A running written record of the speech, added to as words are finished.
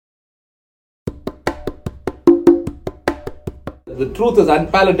The truth is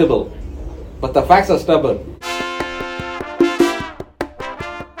unpalatable, but the facts are stubborn.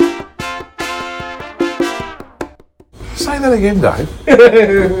 Say that again, Dave.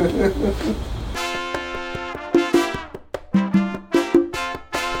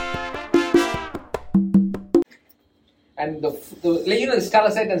 And the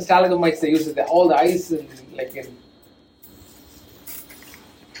stalactite and stalagmites, they use all the ice in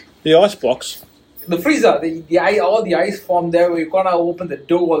The ice blocks. the freezer. All the ice formed there. You can't open the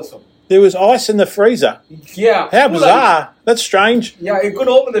door also. There was ice in the freezer. Yeah. How bizarre. That's strange. Yeah, you couldn't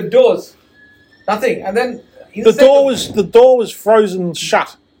open the doors. Nothing. And then The door was frozen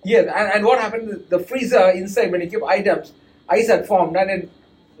shut. Yeah, and what happened? The freezer inside, when you keep items, ice had formed, and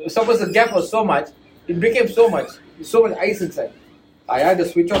suppose the gap was so much, it became so much ice inside. I had to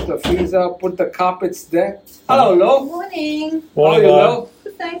switch off the freezer, put the carpets there. Hello, Lo. Morning. Morning, How are you, Lo. Lo?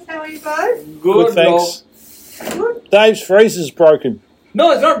 Good, thanks. How are you both? Good, thanks. Good. Dave's freezer's broken.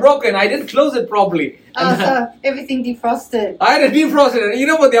 No, it's not broken. I didn't close it properly. So everything defrosted. I had to defrost it. You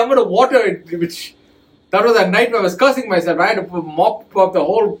know what? The amount of water, that was a nightmare. I was cursing myself. I had to mop up the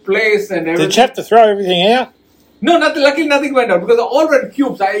whole place and everything. Did you have to throw everything out? No, luckily nothing went out because all were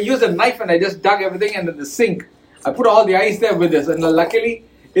cubes. I used a knife and I just dug everything into the sink. I put all the ice there with this, and luckily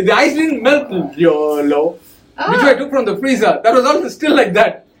the ice didn't melt, Lo, which I took from the freezer. That was all still like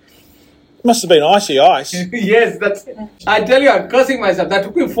that. Must have been icy ice. Yes, that's. I tell you, I'm cursing myself. That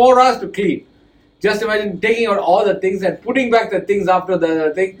took me 4 hours to clean. Just imagine taking out all the things and putting back the things after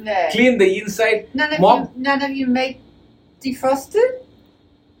the thing. Yeah. Clean the inside. None of you meat defrosted?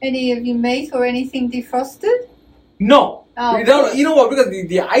 Any of your meat or anything defrosted? No. Oh, You know what? Because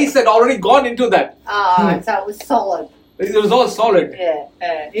the ice had already gone into that. So it was solid. It was all solid. Yeah.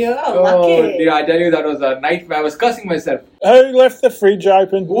 You're Oh, lucky. dear, I tell you, that was a nightmare. I was cursing myself. Who left the fridge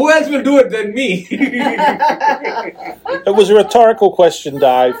open? Who else will do it than me? It was a rhetorical question,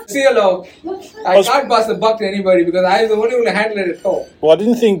 Dave. See, hello. I can't pass the buck to anybody because I was the only one who handled it at home. Well, I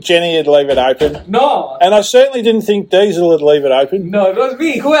didn't think Jenny would leave it open. No. And I certainly didn't think Diesel would leave it open. No, it was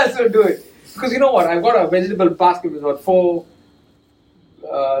me. Who else will do it? Because you know what? I've got a vegetable basket with about 4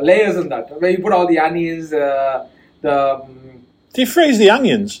 layers in that. Where you put all the onions, Do you freeze the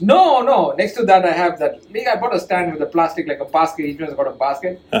onions? No. Next to that, I have that. I bought a stand with a plastic, like a basket. Each one's got a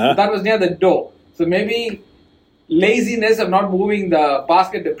basket. Uh-huh. That was near the door. So maybe laziness of not moving the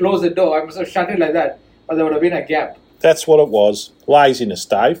basket to close the door. I must have shut it like that. But there would have been a gap. That's what it was. Laziness,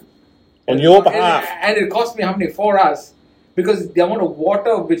 Dave. On your behalf. And it cost me how many? 4 hours. Because the amount of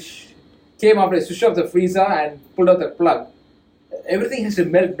water which came after I switched off the freezer and pulled out the plug. Everything has to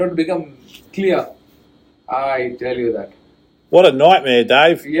melt, not to become clear. I tell you that. What a nightmare,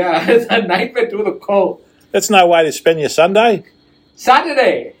 Dave. Yeah, it's a nightmare to the core. That's no way to spend your Sunday.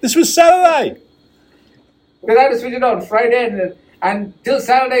 Saturday. This was Saturday. Because I had to switch it on Friday and till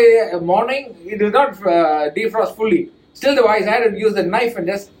Saturday morning, it did not defrost fully. Still the ice, I had to use the knife and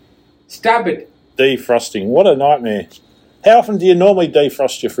just stab it. Defrosting. What a nightmare. How often do you normally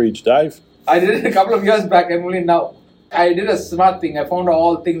defrost your fridge, Dave? I did it a couple of years back and only now. I did a smart thing. I found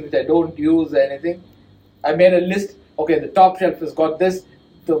all things which I don't use or anything. I made a list. Okay, the top shelf has got this.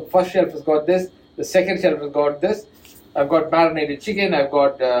 The first shelf has got this. The second shelf has got this. I've got marinated chicken. I've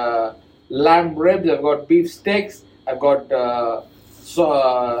got lamb ribs. I've got beef steaks. I've got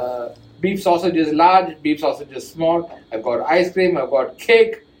beef sausages large, beef sausages small. I've got ice cream. I've got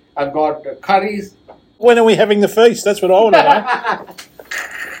cake. I've got curries. When are we having the feast? That's what I want to know.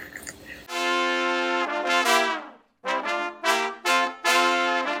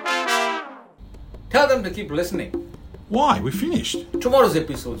 Tell them to keep listening. Why? We finished. Tomorrow's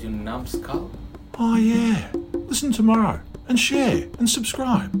episode, you numbskull. Oh, yeah. Listen tomorrow and share and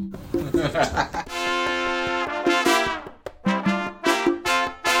subscribe.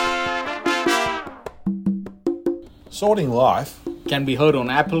 Sorting Life? Can be heard on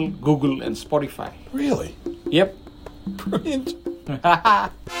Apple, Google, and Spotify. Really? Yep. Brilliant.